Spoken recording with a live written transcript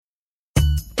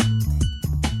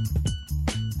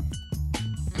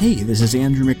Hey, this is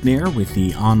Andrew McNair with the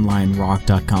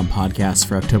OnlineRock.com podcast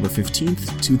for October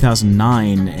 15th,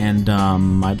 2009, and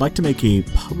I'd like to make a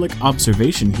public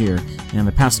observation here. In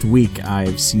the past week,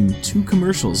 I've seen two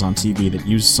commercials on TV that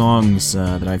use songs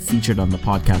that I've featured on the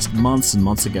podcast months and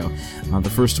months ago. The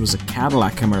first was a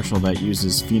Cadillac commercial that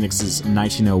uses Phoenix's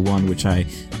 1901, which I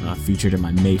featured in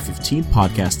my May 15th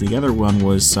podcast. The other one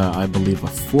was, I believe, a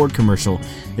Ford commercial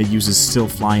that uses Still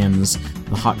Flyin's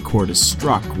The Hot Chord Is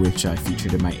Struck, which I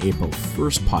featured in my April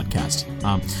 1st podcast.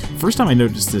 First time I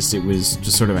noticed this, it was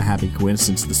just sort of a happy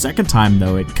coincidence. The second time,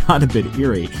 though, it got a bit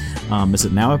eerie, as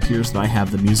it now appears that I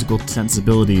have the musical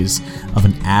sensibilities of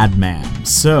an ad man.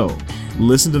 So,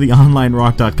 listen to the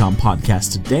OnlineRock.com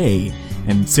podcast today,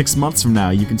 and 6 months from now,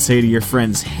 you can say to your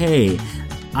friends, hey,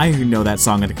 I know that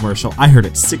song in the commercial. I heard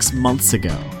it 6 months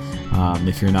ago.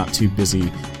 If you're not too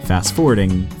busy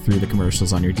fast-forwarding through the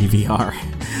commercials on your DVR.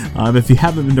 If you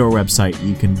haven't been to our website,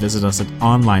 you can visit us at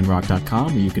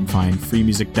OnlineRock.com, where you can find free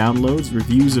music downloads,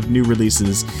 reviews of new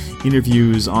releases,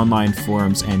 interviews, online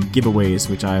forums, and giveaways,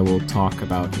 which I will talk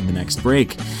about in the next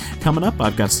break. Coming up,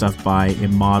 I've got stuff by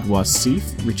Imaad,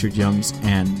 Wasif, Richard Youngs,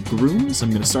 and Grooms. I'm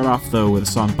going to start off, though, with a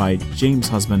song by James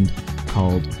Husband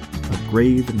called A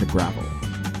Grave in the Gravel.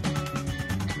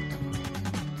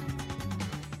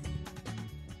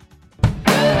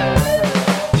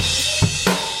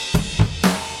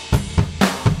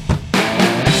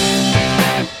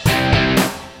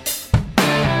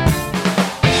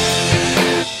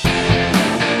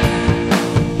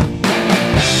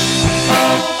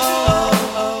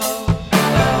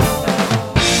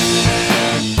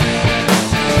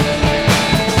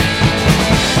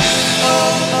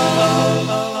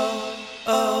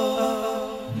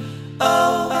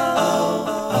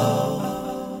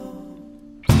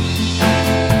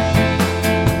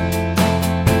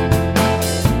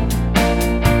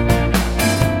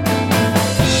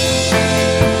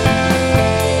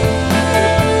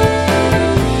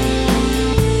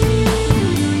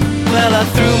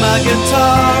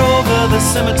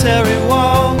 Cemetery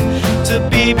wall to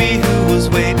BB who was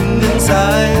waiting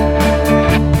inside.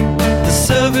 The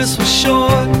service was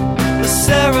short, the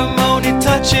ceremony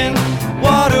touching,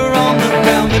 water on the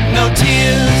ground but no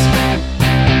tears,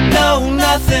 no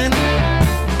nothing,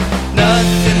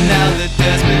 nothing now that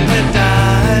Desmond had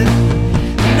died.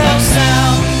 No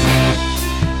sound,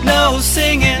 no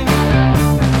singing,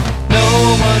 no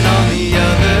one on the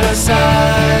other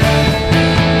side.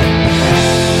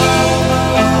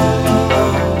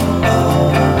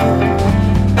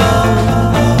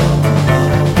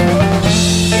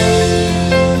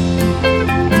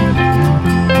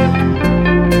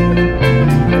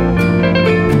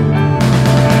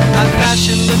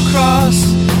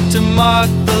 Mark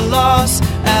the loss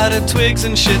out of twigs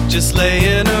and shit just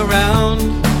laying around.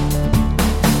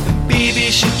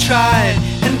 BB, she tried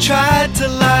and tried to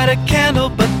light a candle,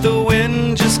 but the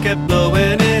wind just kept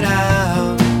blowing it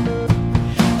out.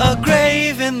 A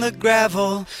grave in the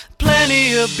gravel,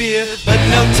 plenty of beer, but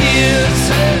no tears,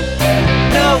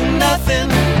 no nothing,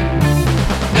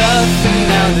 nothing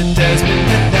now that Desmond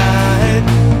had died.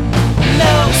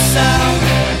 No sound,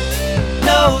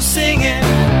 no singing,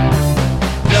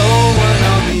 no one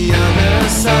on the other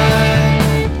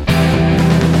side.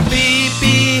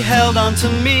 BB held on to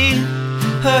me,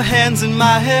 her hands in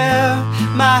my hair,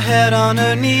 my head on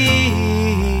her knee.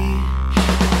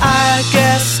 I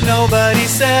guess nobody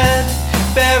said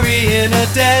burying a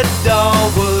dead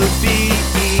doll would be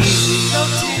easy. No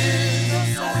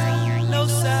tears, no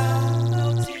sound,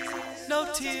 no tears, no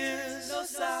tears, no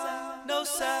sound, no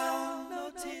sound, no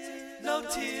tears, no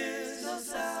tears, no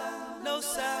sound, no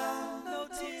sound, no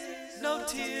tears, no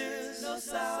tears, no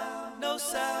sound, no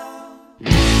sound.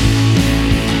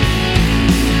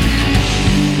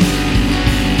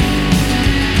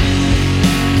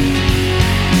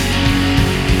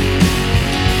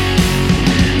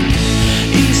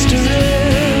 Easter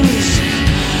is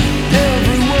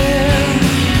everywhere,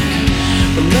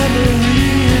 a memory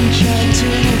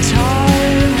enchanting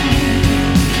time.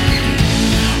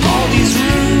 All these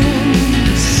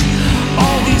rooms,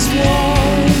 all these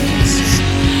walls,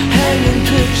 hanging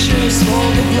pictures for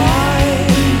the blind.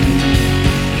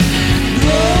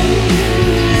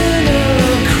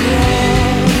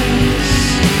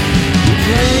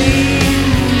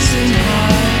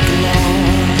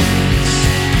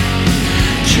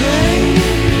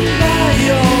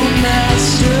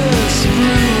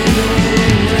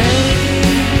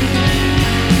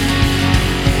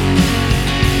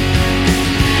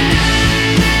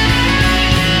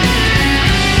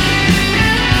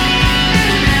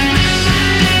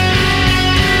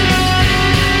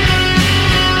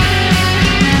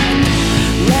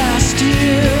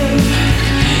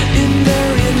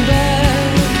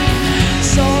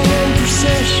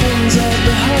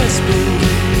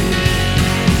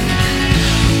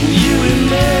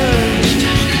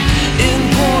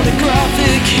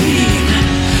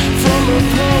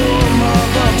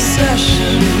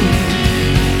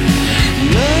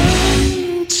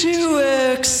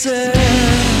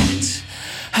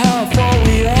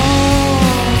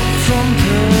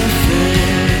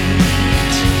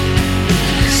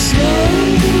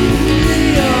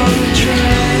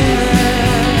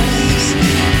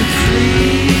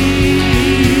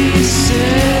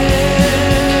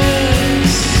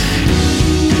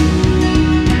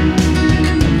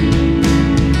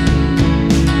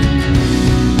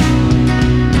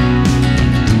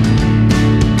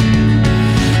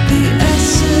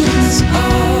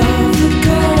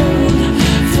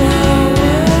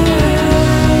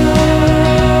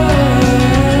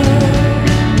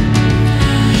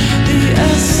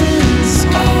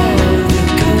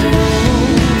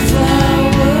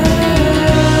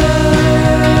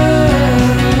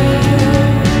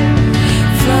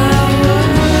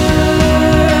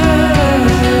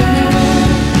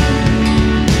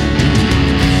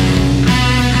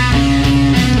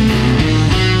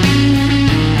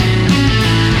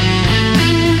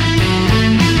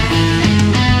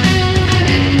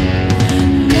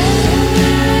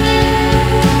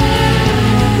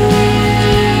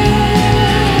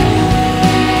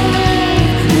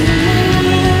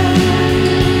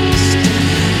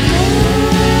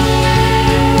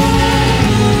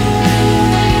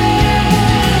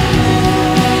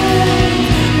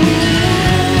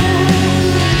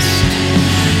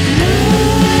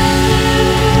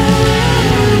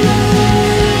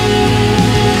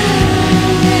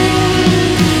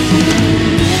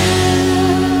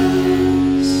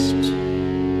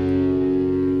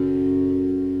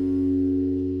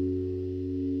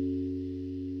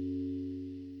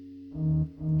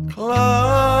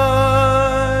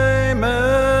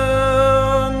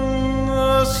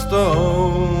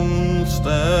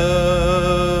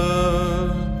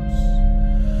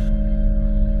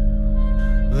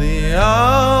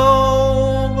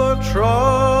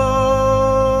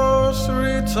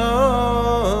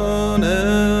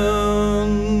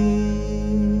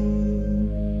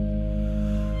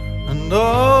 and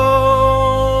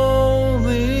all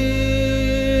the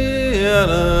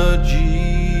energy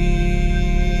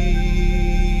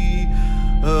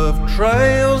of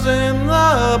trails in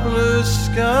the blue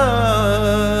sky.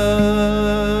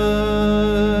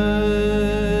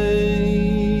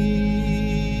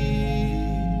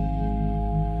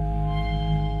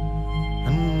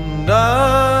 And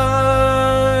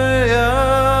I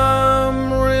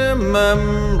am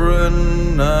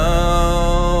remembering now,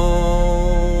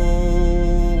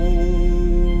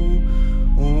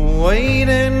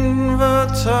 waiting for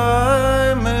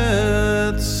time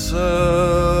itself.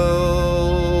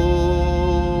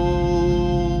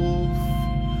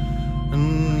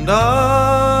 And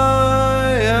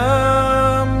I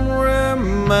am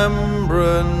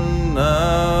remembering now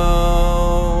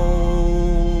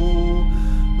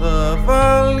the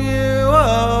value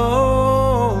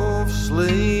of sleep.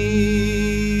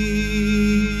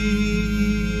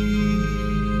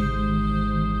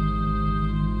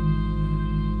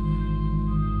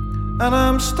 And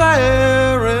I'm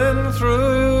staring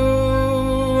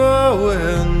through a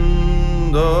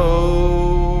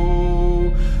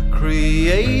window,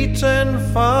 creating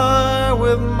fire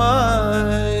with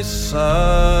my sight.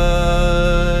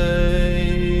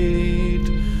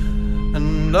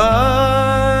 And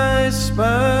I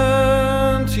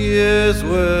spent years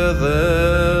within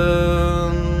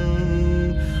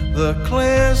the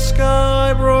clear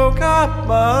sky, broke up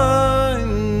by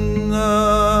night.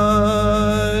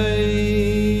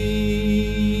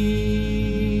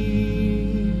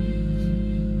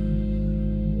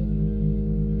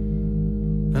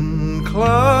 And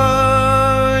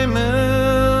climb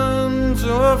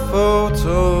into a photograph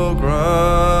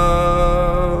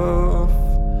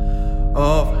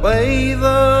of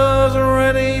bathers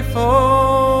ready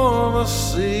for the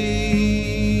sea.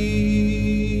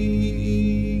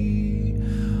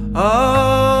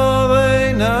 Are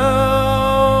they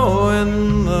now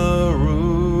in the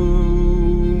room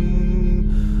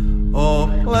or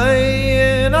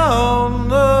playing on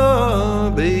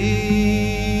the beach?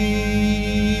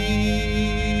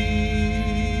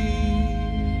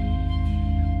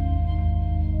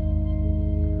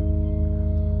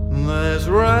 There's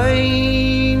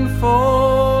rain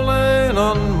falling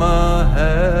on my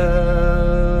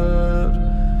head,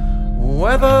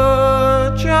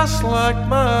 weather just like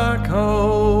back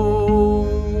home.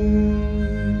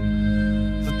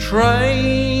 The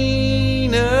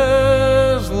train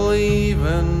is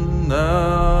leaving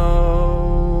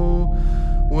now,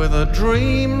 with a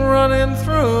dream running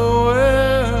through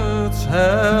its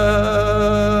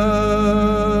head.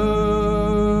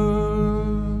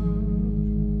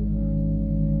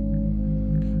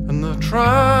 And the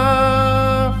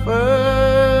traffic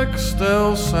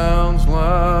still sounds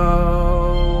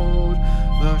loud,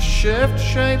 the shift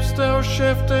shapes still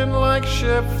shifting like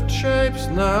shift shapes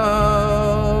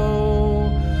now.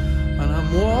 And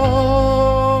I'm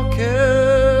walking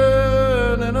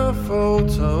in a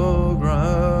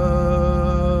photograph.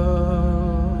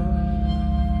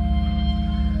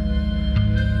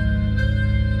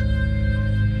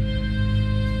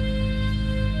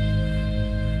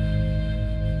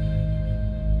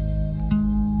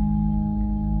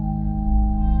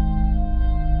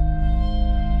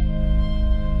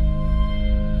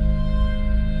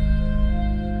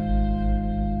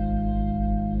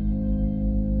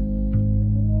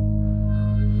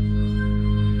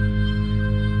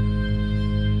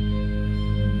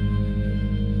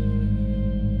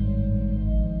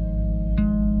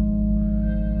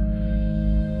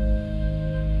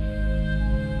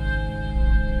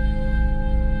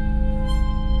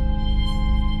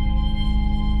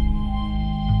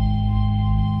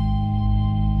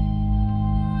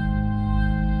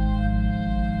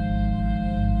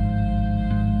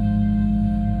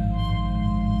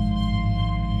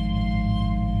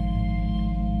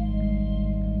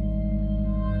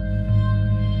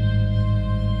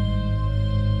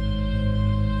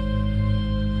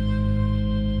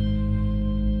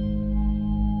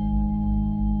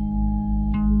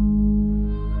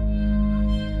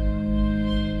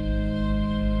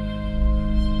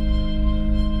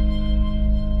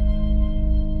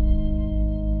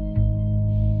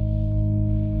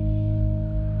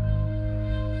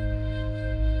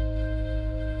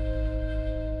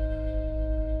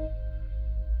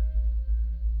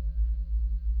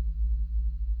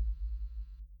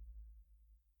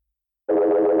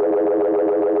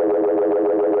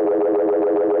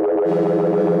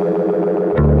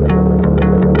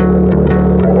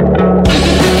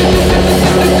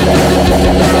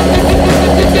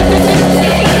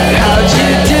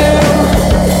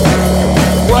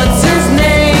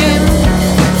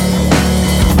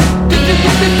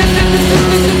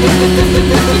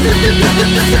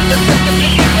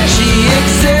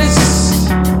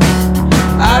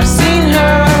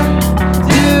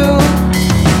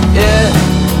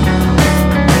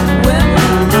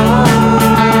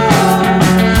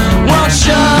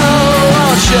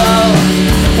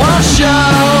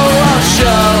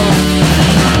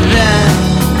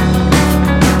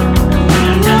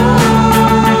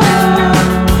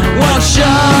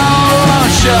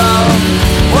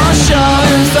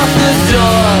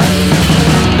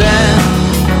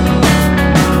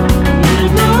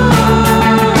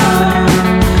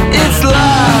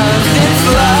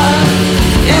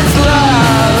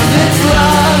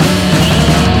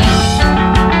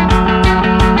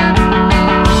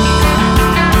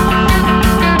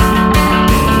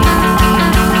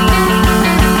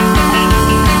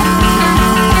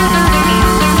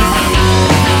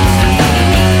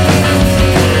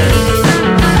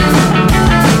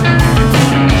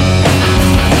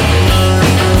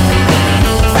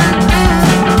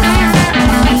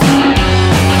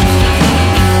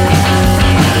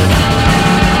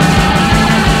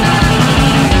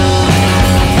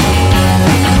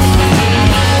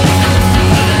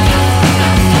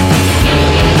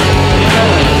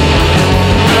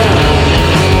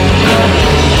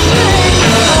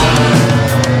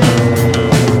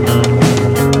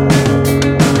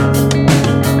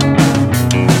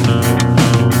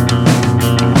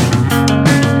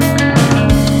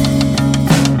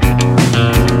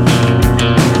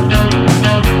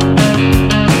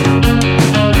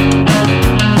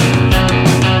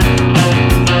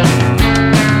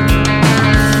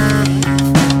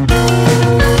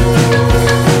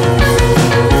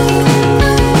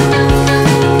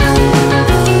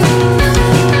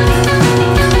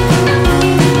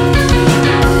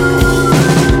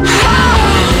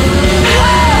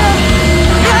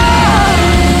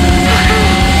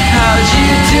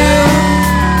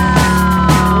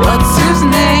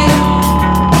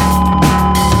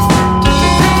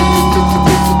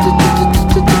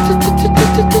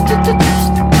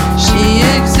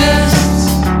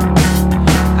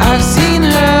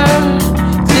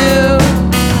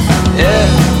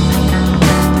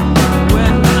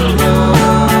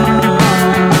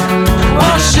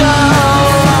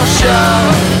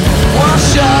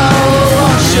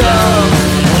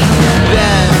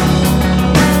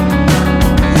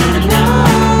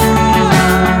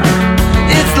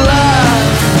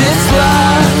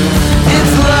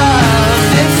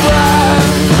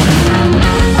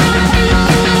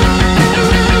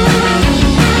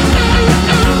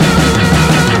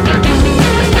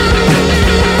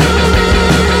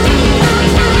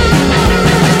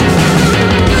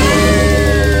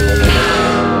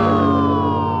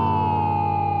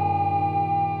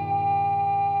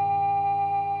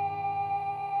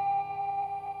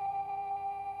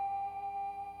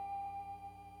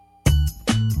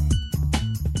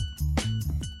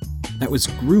 That was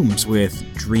Grooms with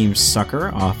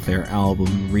Dreamsucker off their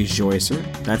album Rejoicer.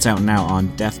 That's out now on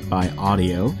Death by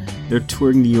Audio. They're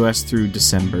touring the US through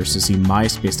December, so see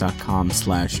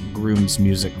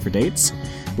myspace.com/groomsmusic for dates.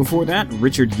 Before that,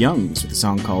 Richard Youngs with a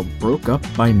song called Broke Up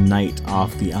by Night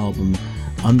off the album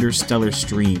Under Stellar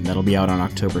Stream. That'll be out on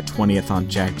October 20th on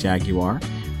Jagjaguwar.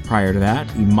 Prior to that,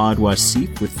 Imaad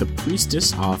Wasif with The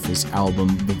Priestess off his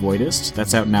album The Voidist.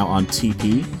 That's out now on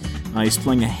TP. He's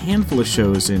playing a handful of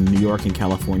shows in New York and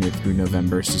California through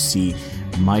November, so see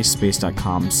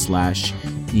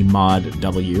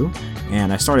myspace.com/ImaadW.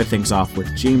 And I started things off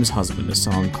with James Husband, a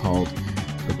song called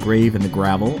The Grave and the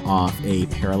Gravel off a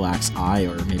Parallax I,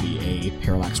 or maybe a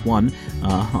Parallax 1,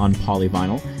 on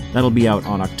Polyvinyl. That'll be out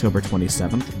on October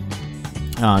 27th.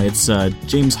 It's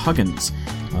James Huggins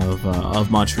of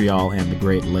Montreal and the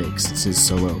Great Lakes. It's his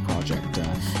solo project.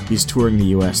 He's touring the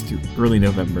US through early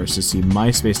November, so see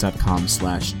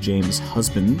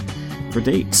myspace.com/JamesHusband for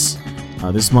dates.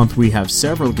 This month we have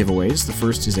several giveaways. The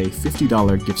first is a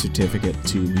 $50 gift certificate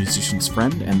to Musician's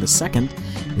Friend, and the second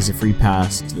is a free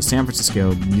pass to the San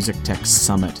Francisco Music Tech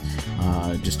Summit.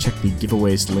 Just check the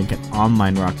giveaways link at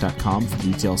OnlineRock.com for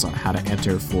details on how to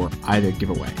enter for either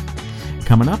giveaway.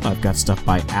 Coming up, I've got stuff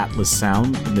by Atlas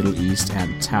Sound, The Middle East,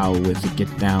 and Thao with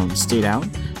Get Down, Stay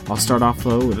Down. I'll start off,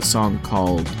 though, with a song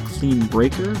called Clean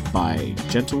Breaker by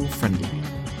Gentle Friendly.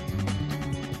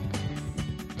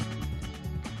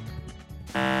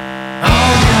 Time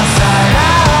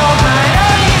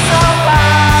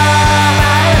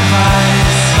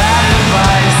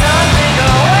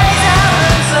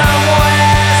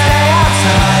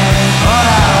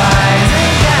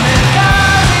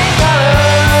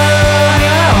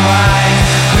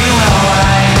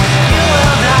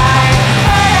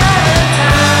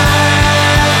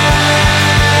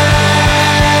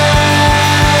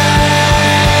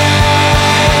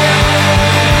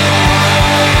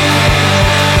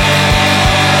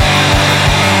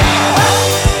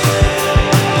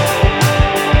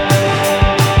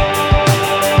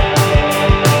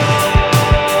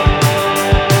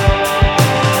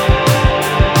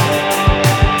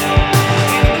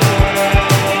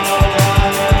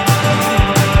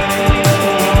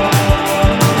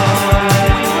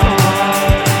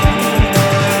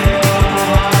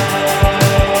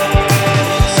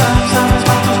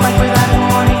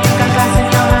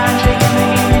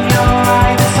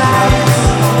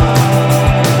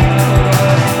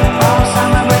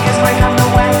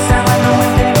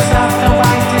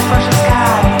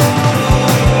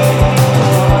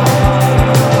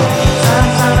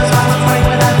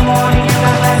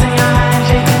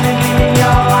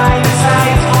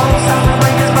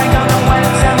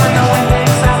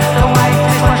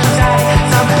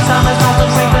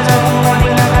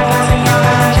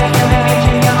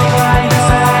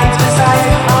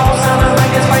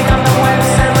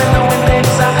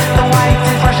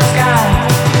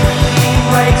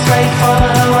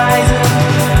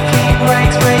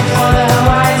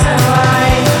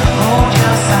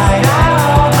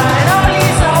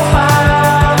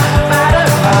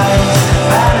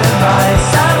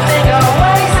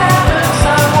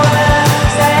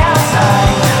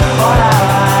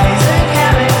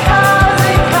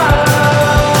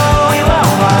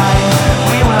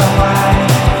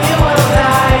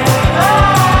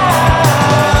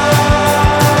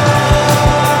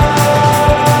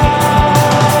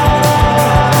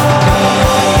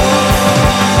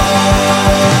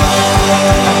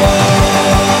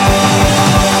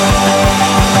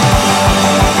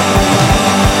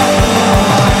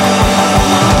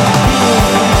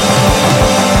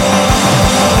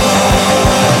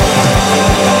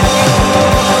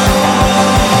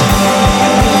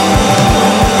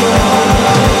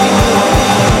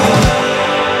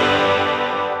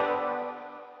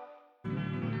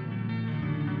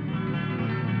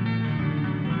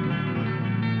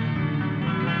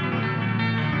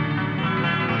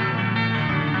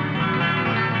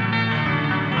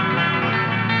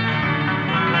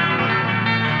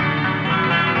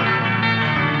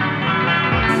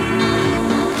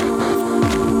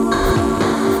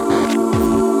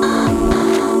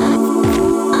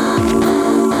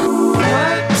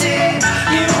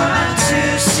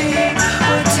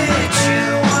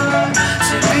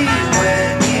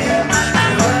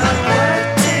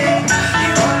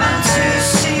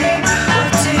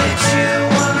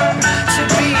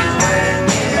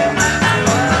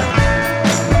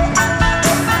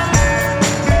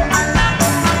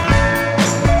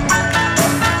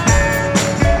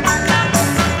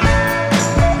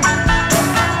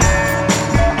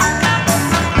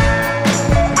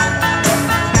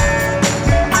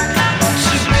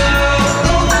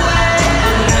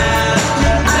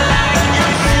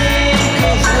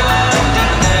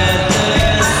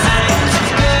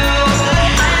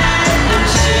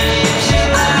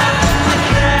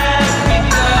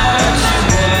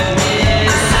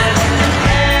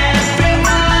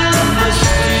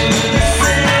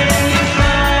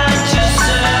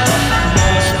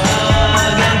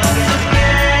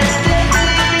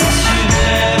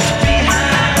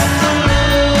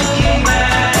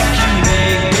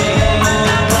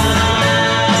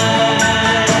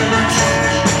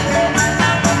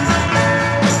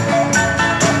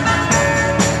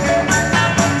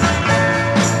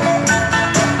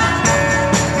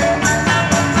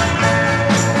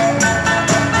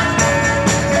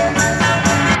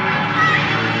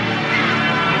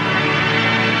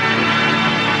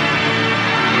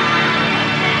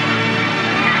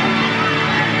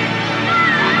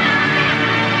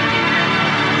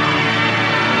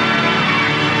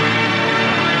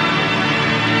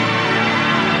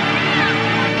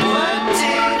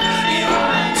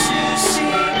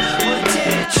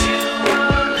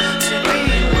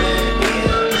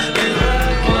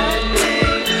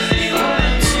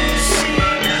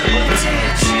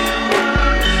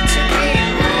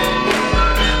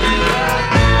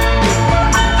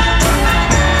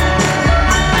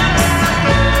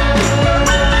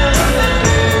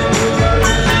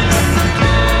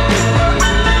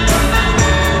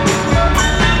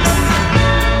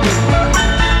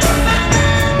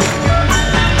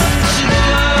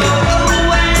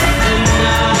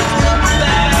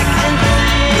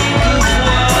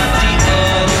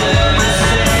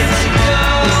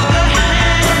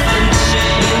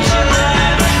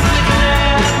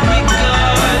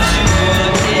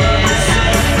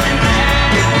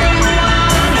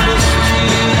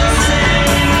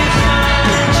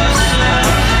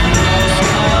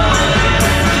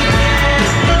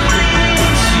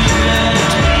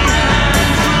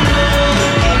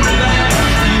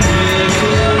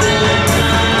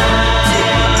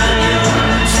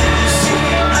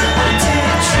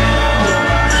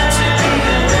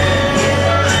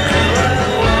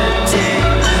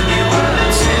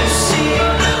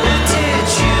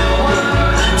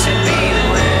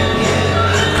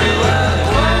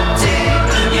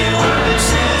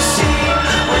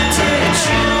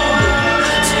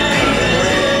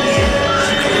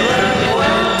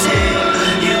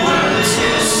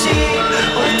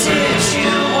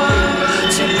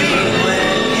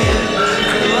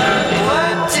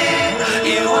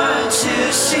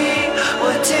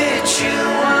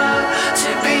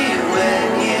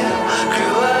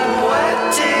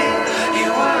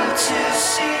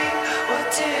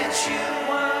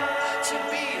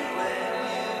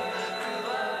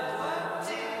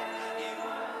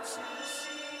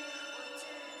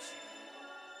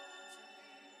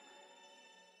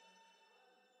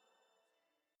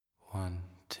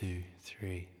 2,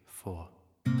 3, 4.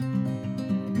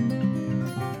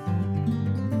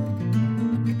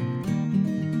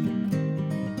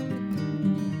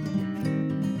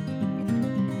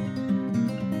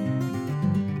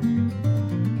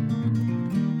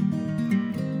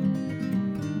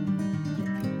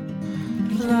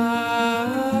 Love's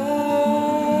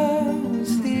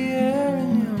the air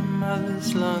in your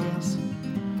mother's lungs.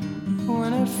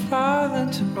 When her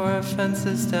father tore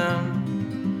fences down,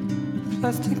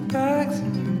 plastic bags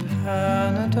and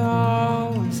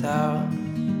Panadol was out.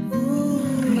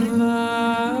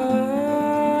 Love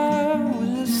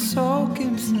was a Soul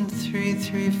Gibson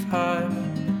 335,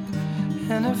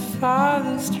 and her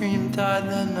father's dream died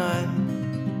that night,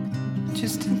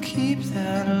 just to keep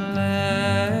that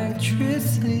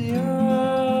electricity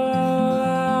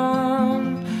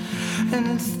on.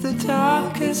 And it's the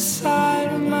darkest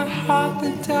side of my heart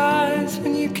that dies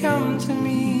when you come to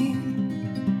me.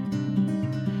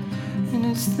 And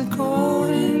it's the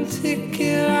golden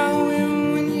ticket I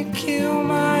win when you kill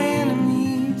my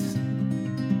enemies.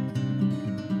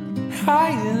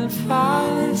 I hear the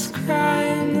fathers cry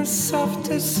in the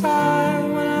softest sigh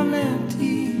when I'm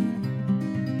empty.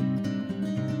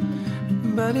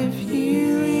 But if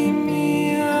you leave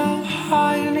me, I'll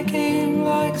hide in a game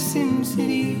like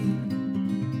SimCity.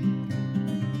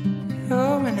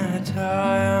 Oh, when I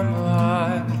die, I'm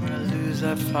alive. When I lose,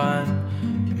 I find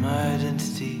my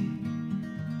identity.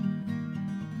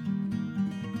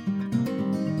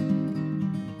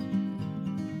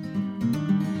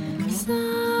 Son,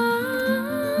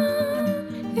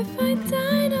 if I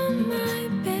died on my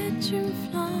bedroom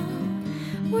floor,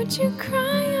 would you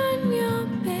cry on your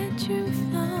bedroom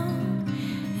floor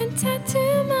and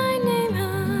tattoo my name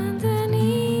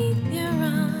underneath your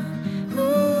arm?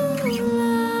 Ooh,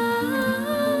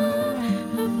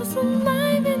 love was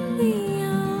alive in the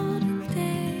olden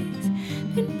days,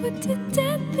 been put to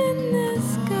death in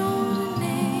this golden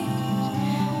age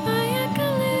by a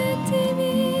colored TV.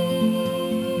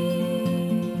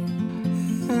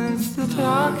 And it's the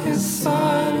darkest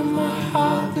side of my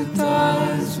heart that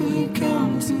dies when you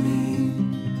come to me.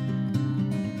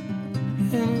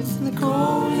 And it's the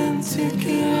golden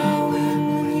ticket I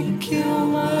win when you kill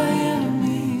my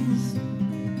enemies.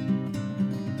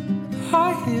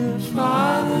 I hear the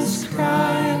fathers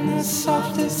cry in the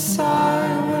softest sigh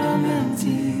when I'm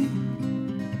empty.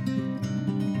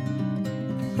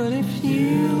 But if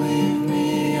you leave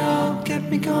me, I'll get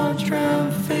me gone,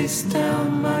 drown face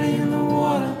down, muddy in the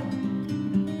water.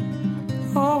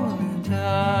 Oh, when I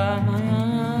die,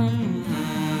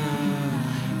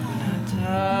 when I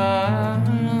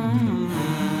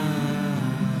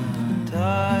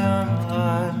die, I'm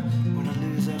alive. When I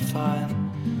lose, I find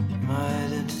my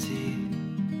identity.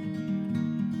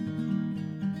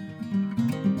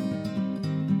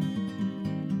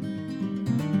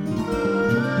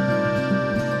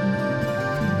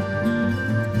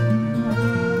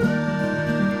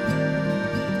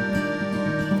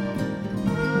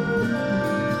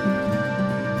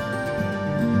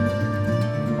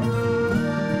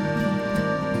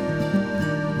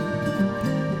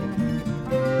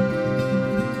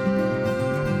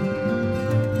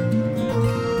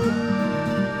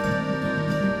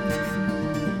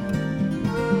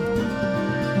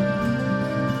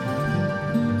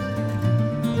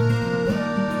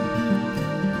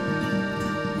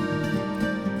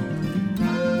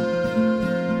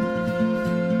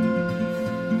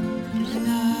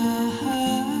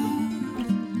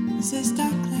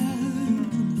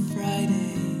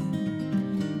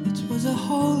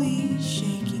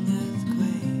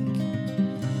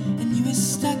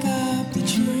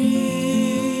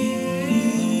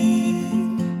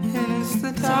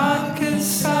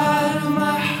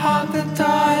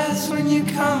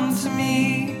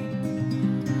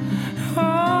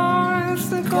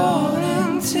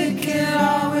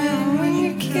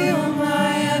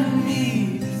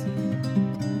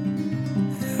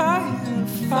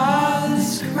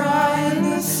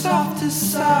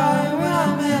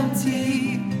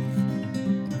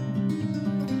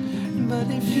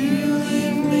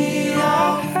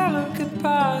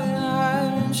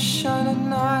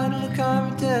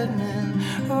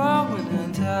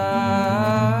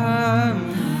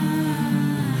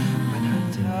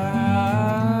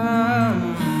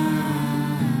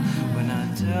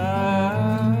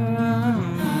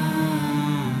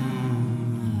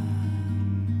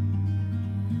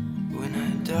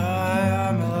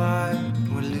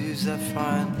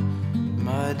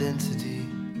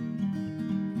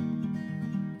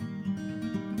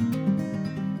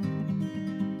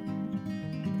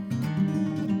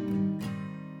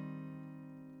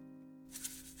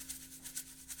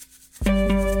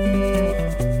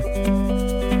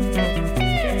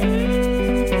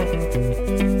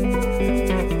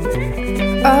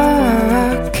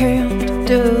 I can't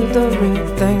do the real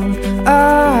thing.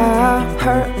 I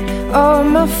hurt all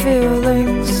my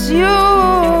feelings. You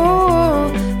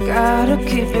gotta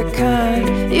keep it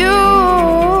kind. You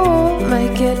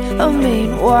make it a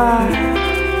mean why.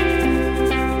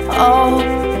 Oh,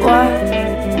 why?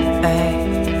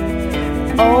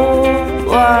 Oh,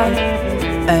 why?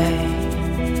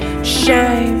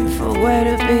 Shameful way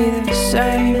to be the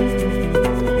same.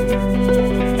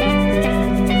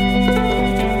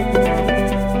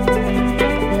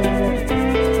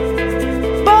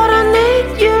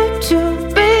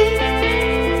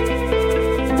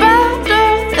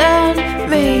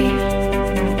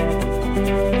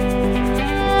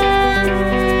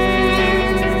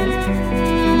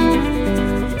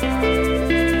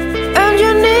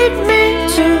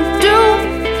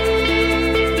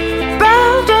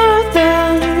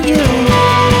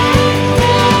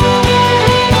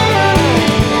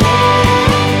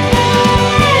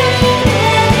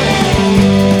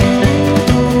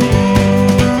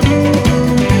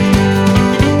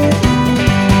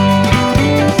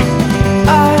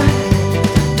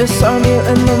 Disarm you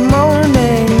in the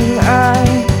morning. I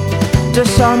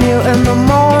disarm you in the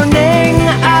morning.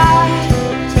 I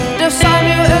disarm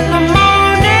you in the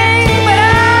morning. But I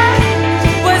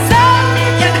was up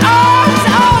in arms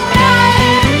all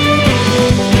night.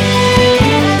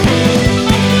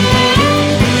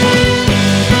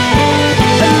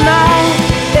 And now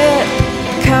it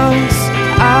counts.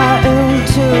 I am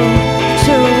too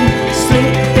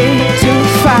sleepy to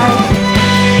fight.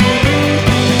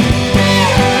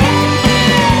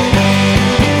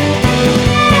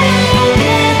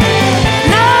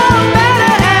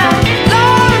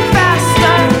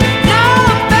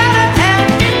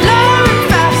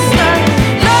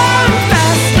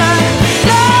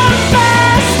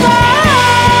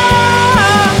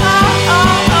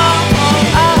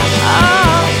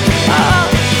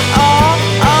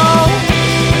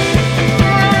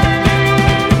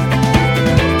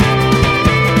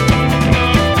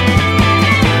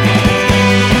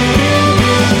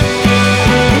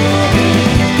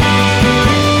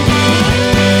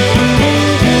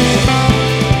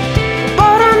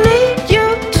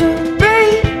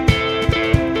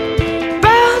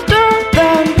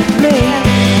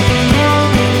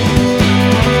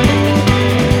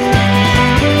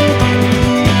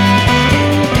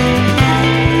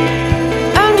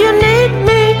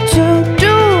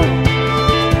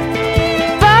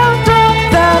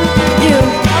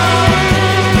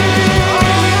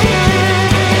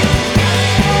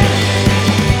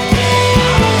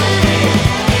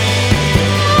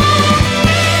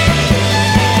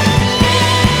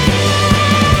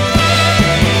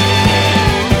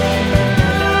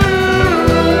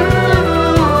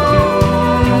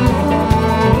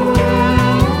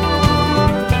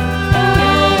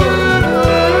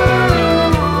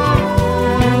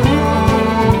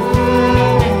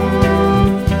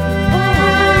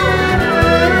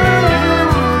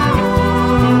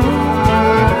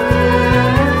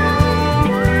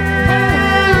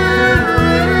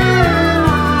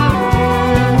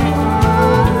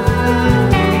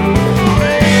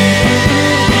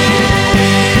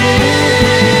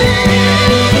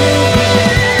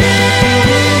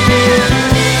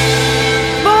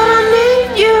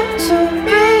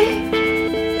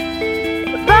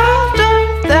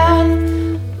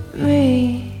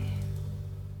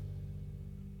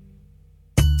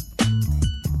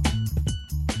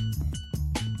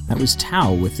 Was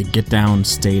Thao with the Get Down,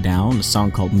 Stay Down, a song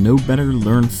called No Better,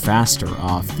 Learn Faster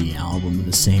off the album of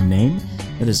the same name.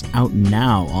 That is out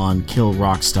now on Kill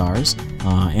Rock Stars.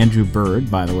 Andrew Bird,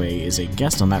 by the way, is a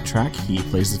guest on that track. He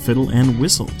plays the fiddle and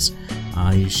whistles.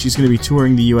 She's going to be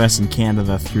touring the US and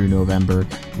Canada through November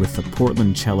with the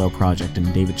Portland Cello Project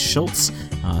and David Schultz.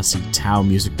 See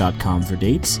ThaoMusic.com for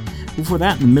dates. Before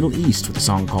that, in the Middle East with a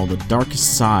song called The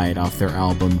Darkest Side off their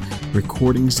album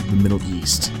Recordings of the Middle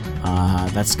East.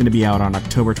 That's going to be out on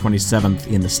October 27th,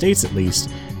 in the States at least,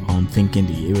 on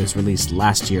ThinkIndie. It was released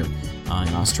last year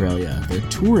in Australia. They're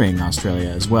touring Australia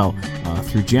as well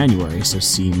through January, so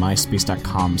see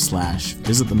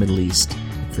myspace.com/visit the Middle East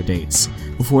for dates.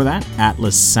 Before that,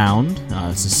 Atlas Sound.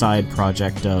 It's a side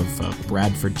project of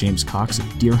Bradford James Cox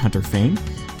of Deer Hunter fame.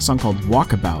 A song called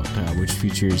Walkabout, which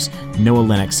features Noah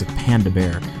Lennox of Panda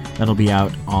Bear. That'll be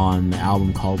out on the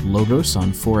album called Logos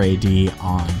on 4AD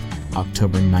on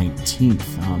October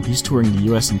 19th. He's touring the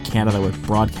US and Canada with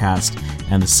Broadcast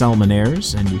and the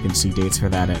Salmonaires, and you can see dates for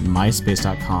that at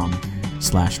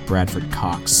myspace.com/Bradford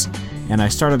Cox. And I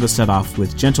started the set off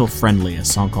with Gentle Friendly, a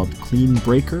song called Clean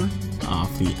Breaker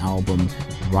off the album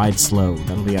Ride Slow.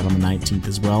 That'll be out on the 19th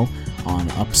as well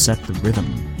on Upset the Rhythm.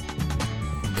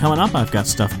 Coming up, I've got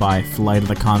stuff by Flight of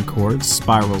the Conchords,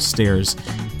 Spiral Stairs,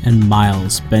 and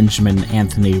Miles Benjamin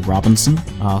Anthony Robinson.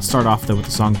 I'll start off though with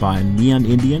a song by Neon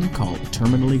Indian called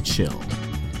Terminally Chill.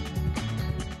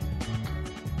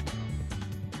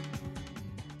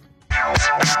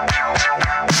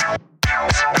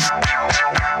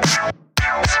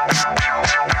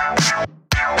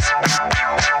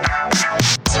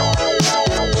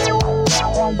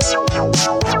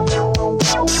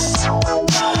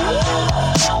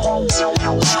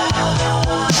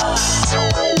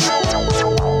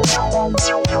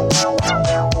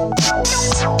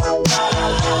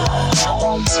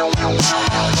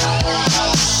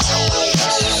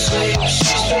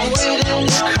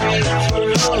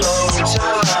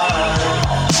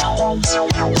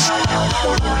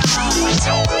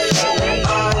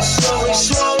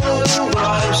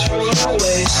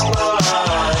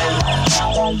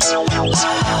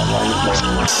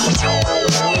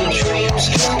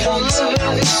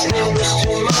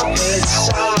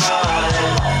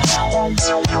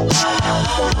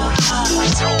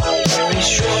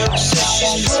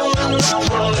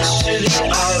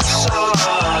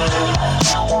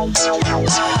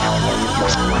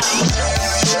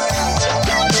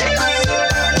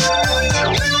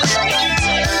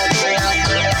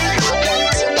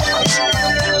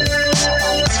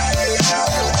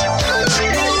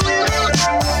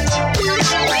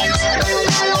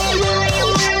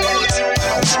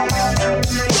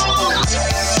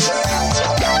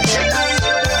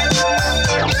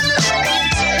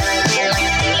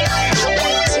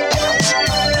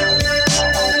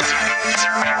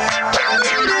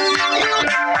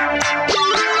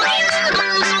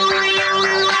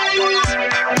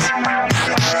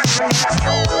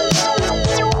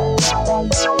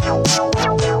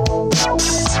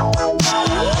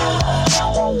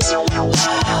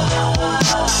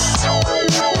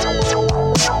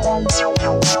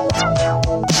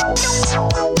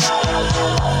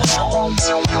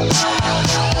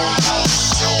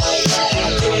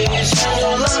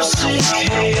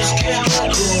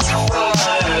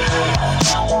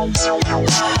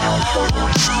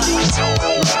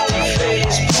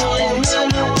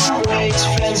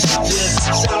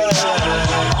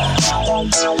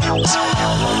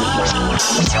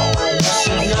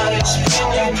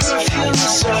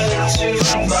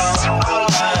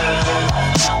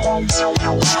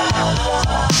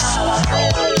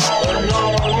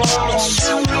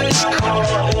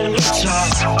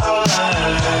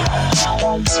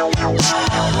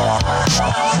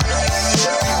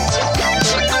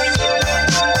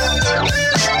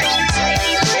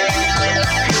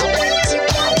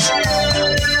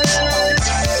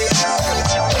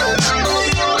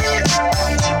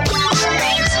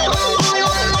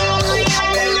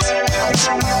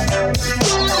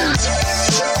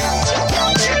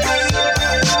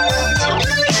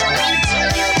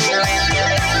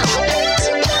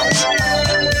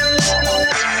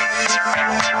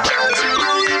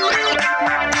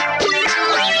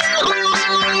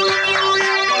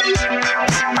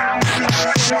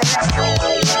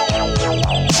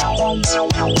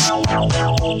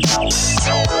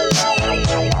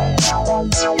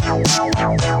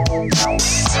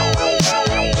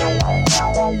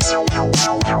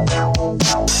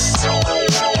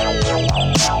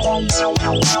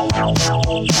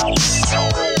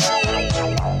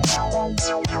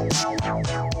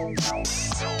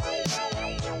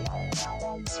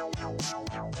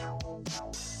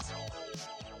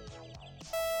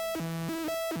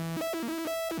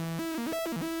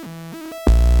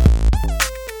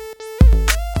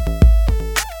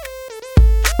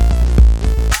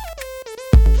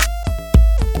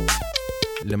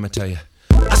 Let me tell you.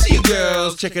 I see you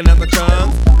girls checking out the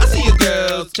trunk. I see you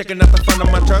girls checking out the front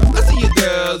of my trunk. I see you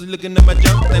girls looking at my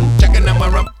junk, then checking out my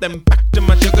rump, then back to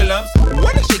my Sugalumps.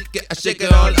 When I shake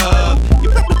it all up.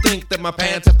 You probably think that my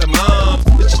pants have the mumps.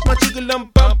 It's just my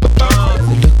Sugalump bump.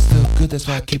 They look so good, that's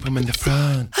why I keep them in the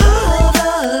front. All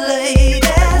the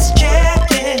ladies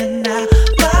checking out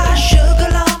my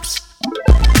Sugalumps.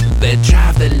 They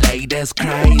drive the ladies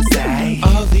crazy.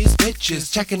 All these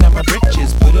bitches checking out my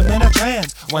britches, put them in a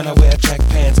trance when I wear track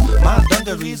pants. My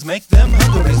dungarees make them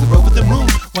hungaries, they're over the moon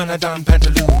when I don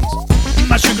pantaloons.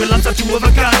 My Sugalumps are two of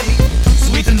a kind,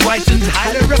 sweet and white and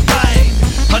highly refined.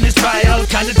 Honey's try all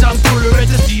kind of tomfoolery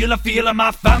to steal a feel of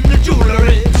my family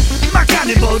jewelry. My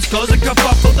cannibals cause a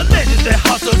kerfuffle, the ladies they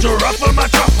hustle to ruffle my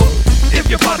truffle. If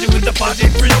you party with the party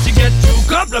prince, you get 2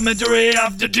 complimentary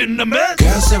after dinner men.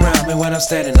 Girls surround me when I'm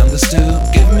standing on the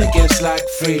stoop, giving me gifts like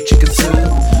free chicken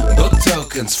soup, book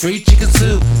tokens, free chicken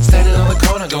soup. Standing on the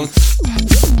corner going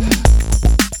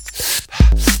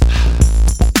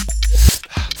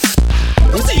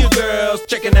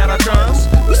checking out our trunks.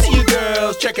 We see you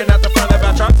girls checking out the front of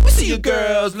our trunk. We see you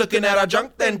girls looking at our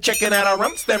junk, then checking out our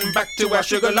rumps, then back to our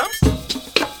sugar lumps.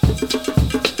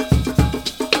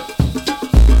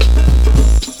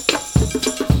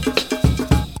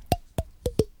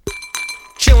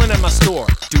 Chilling at my store,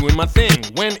 doing my thing,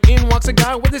 when in walks a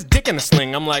guy with his dick in a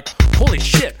sling. I'm like, holy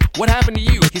shit, what happened to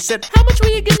you? He said, how much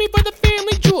will you give me for the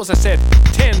family jewels? I said,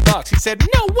 $10. He said,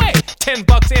 no way,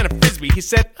 $10 and a frisbee. He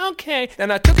said, okay.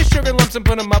 Then I took his sugar lumps and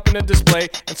put them up in a display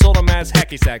and sold them as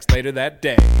hacky sacks later that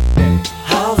day.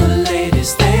 All the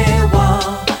ladies, they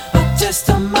want a taste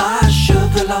of my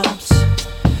sugar lumps,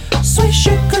 sweet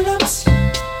sugar lumps.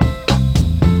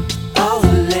 All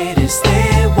the ladies,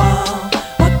 they want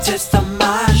a taste of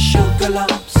my sugar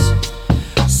lumps,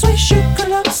 sweet sugar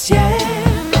lumps, yeah.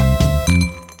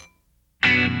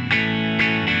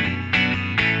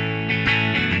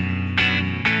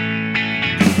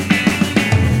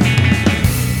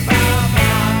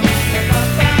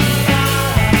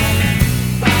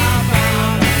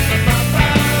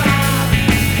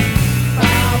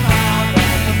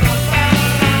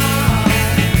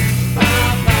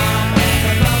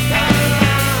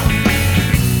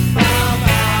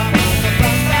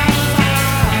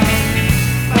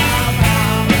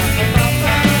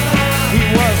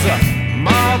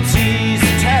 Maltese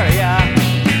Terrier,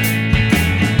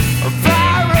 a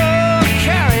viral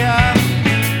carrier,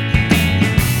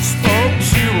 spoke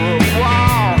to a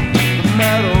wall, the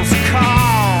metal's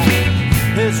calm,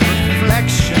 his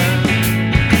reflection.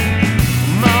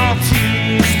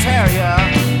 Maltese Terrier,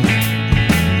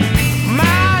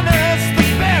 minus the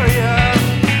barrier,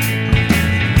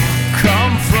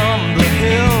 come from the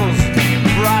hills,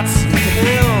 brought some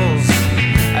hills,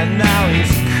 and now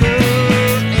he's cool.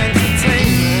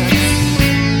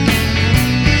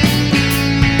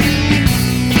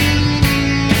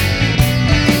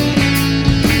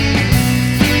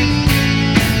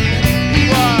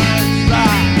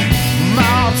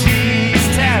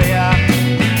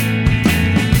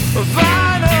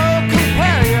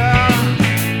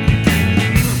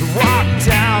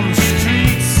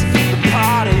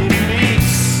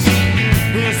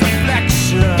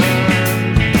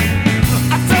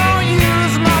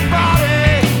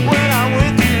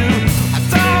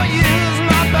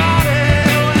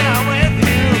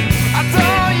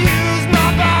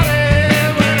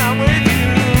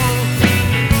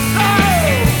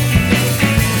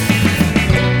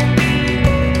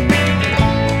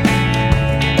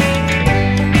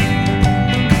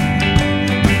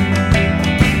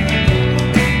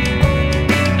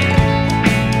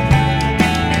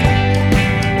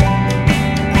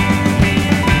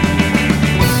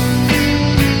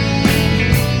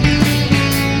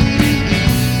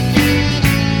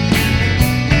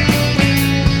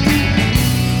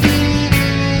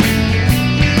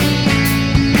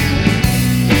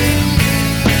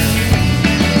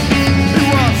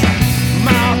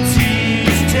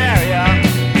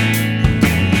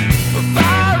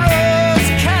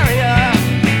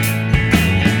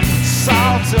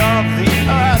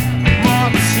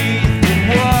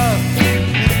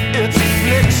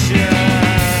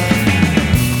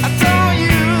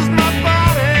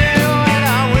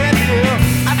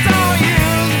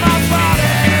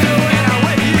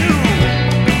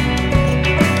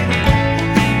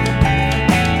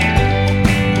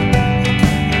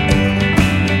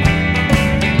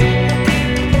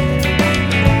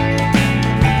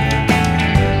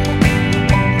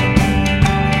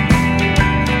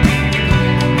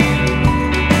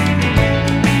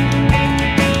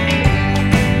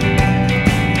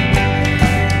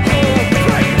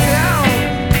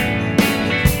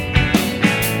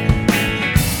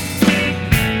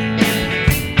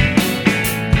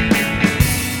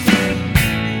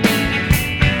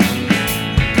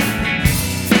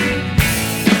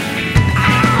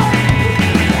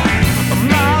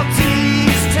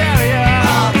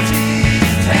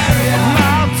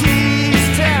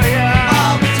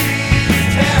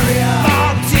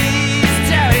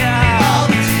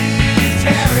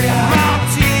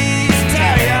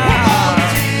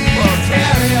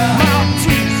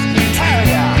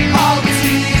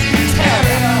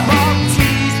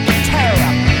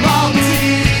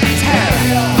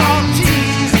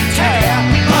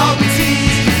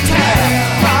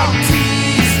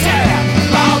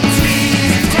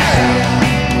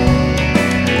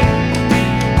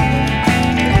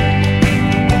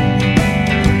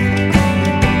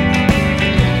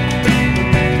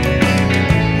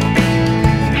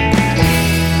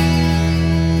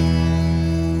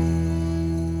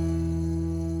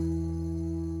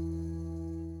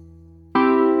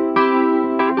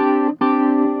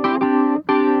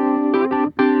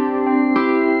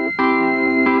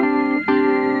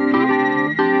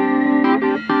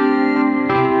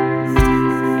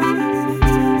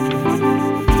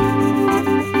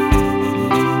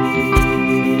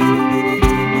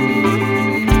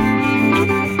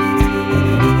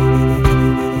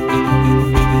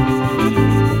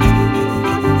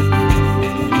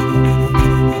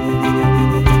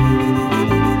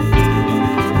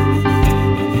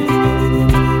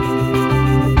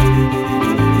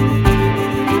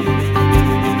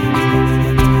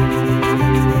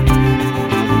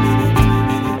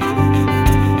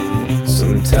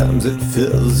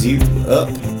 fills you up.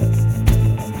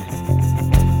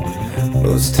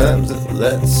 Most times it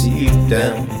lets you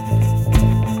down.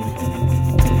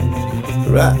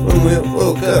 Right when we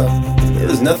woke up, there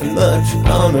was nothing much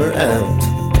on around.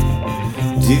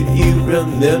 Do you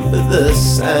remember the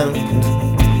sound?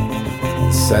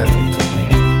 The sound.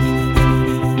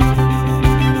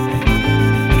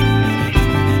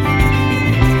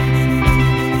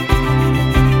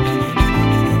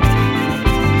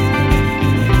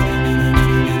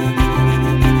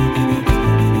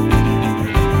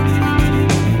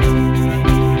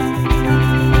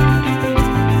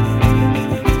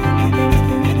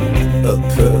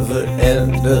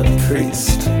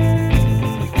 Priest.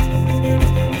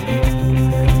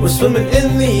 We're swimming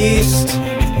in the east.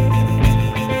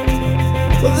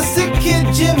 Well, the sick kid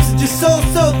gyms are just so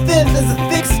thin. There's a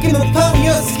thick skin upon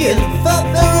your skin.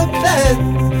 Father replied,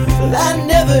 well, I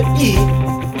never eat.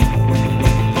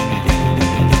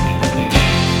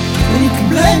 And you can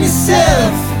blame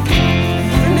yourself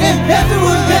and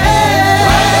everyone else.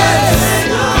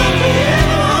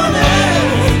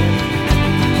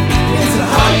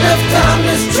 Enough time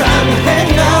just trying to hang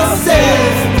on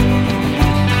safe.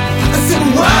 I said,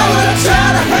 why would I try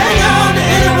to hang on to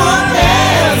anyone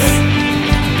else?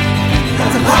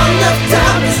 That's a hard enough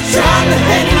time just trying to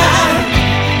hang on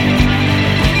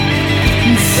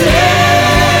safe.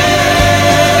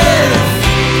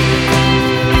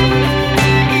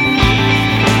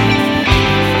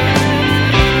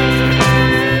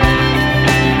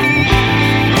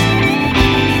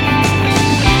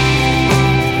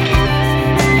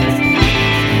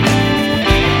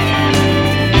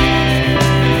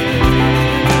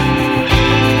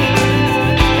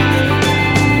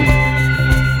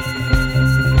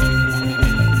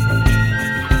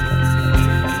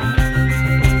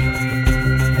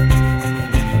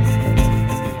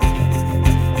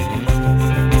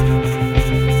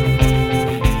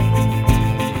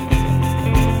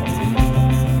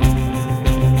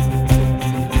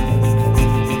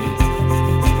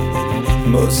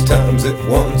 Most times it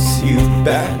wants you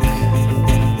back.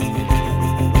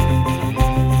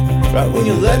 Right when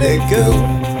you let it go.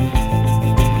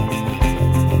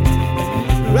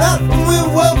 Right when we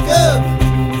woke up,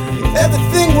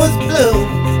 everything was blue.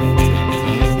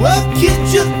 Well, kid,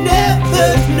 you'll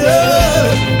never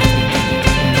know.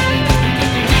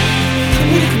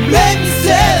 You can blame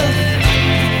yourself,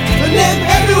 but name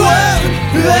everyone.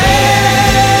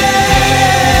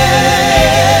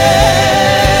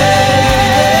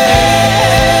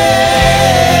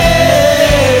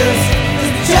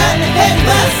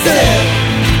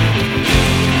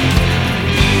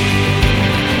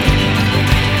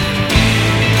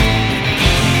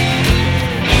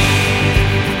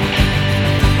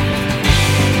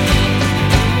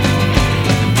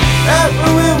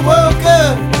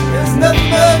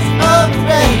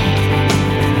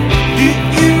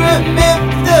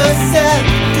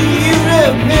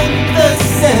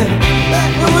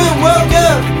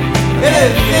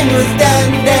 Everything was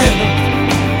dying down.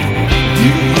 Do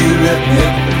you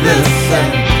remember the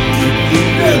sound? Do you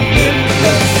remember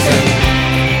the sound?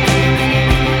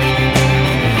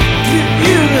 Do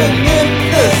you remember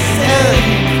the sound?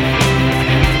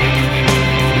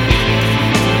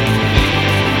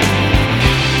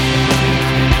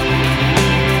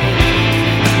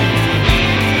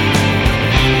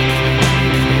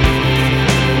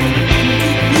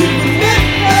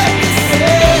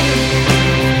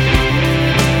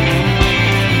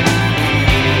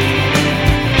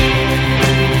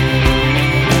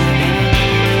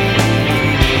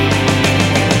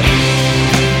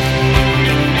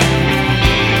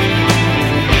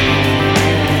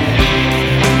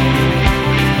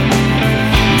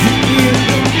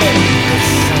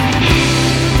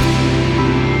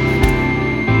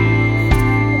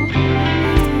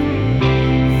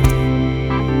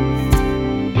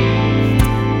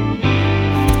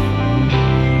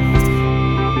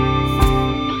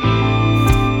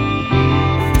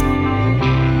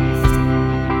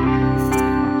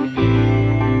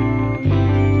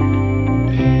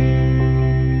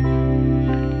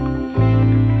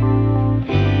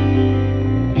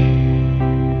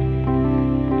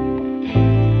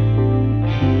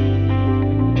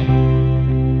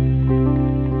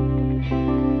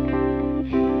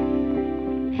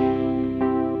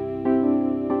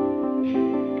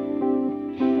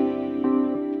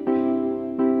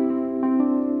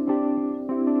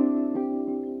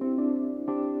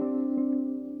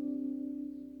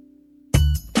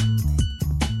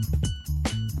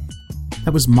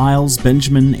 That was Miles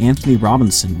Benjamin Anthony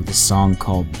Robinson with a song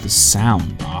called The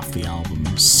Sound off the album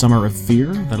Summer of Fear.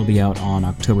 That'll be out on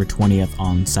October 20th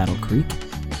on Saddle Creek.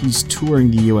 he's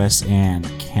touring the US and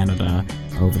Canada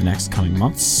over the next coming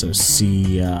months, so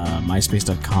see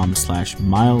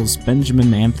myspace.com/Miles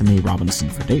Benjamin Anthony Robinson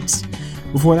for dates.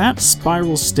 Before that,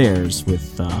 Spiral Stairs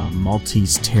with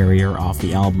Maltese Terrier off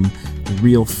the album The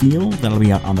Real Feel. That'll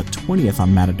be out on the 20th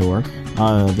on Matador.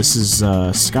 This is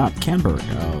Scott Canberg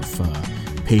of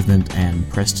Pavement and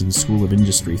Preston School of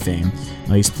Industry fame.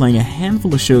 He's playing a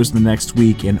handful of shows in the next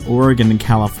week in Oregon and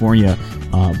California,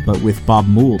 but with Bob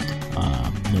Mould,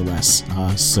 no less.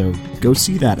 So go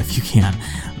see that if you can.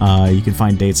 You can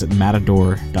find dates at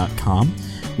matador.com.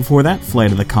 Before that,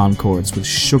 Flight of the Conchords with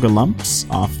Sugalumps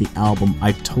off the album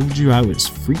I Told You I Was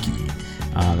Freaky.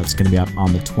 That's going to be out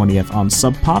on the 20th on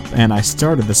SubPop, and I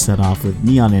started the set off with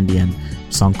Neon Indian,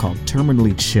 a song called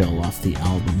Terminally Chill off the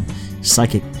album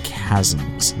Psychic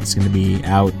Chasms. It's going to be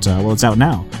out, it's out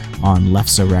now on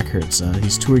Lefse Records.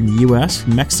 He's touring the US,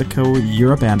 Mexico,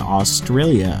 Europe, and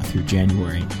Australia through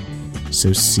January.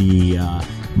 So see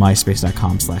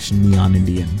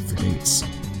myspace.com/neonindian for dates.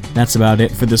 That's about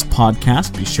it for this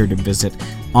podcast. Be sure to visit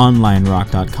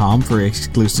OnlineRock.com for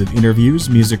exclusive interviews,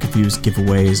 music reviews,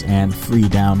 giveaways, and free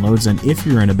downloads. And if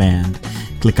you're in a band,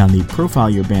 click on the Profile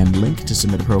Your Band link to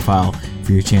submit a profile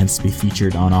for your chance to be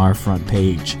featured on our front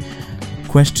page.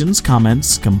 Questions,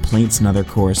 comments, complaints, and other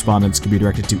correspondence can be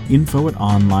directed to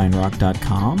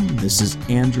info@onlinerock.com. This is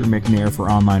Andrew McNair for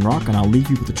Online Rock, and I'll leave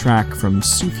you with a track from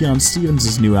Sufjan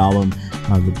Stevens' new album,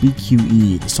 the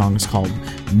BQE. The song is called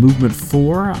Movement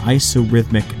 4,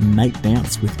 Isorhythmic Night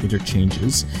Dance with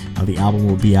Interchanges. The album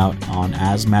will be out on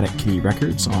Asthmatic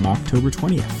Records on October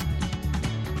 20th.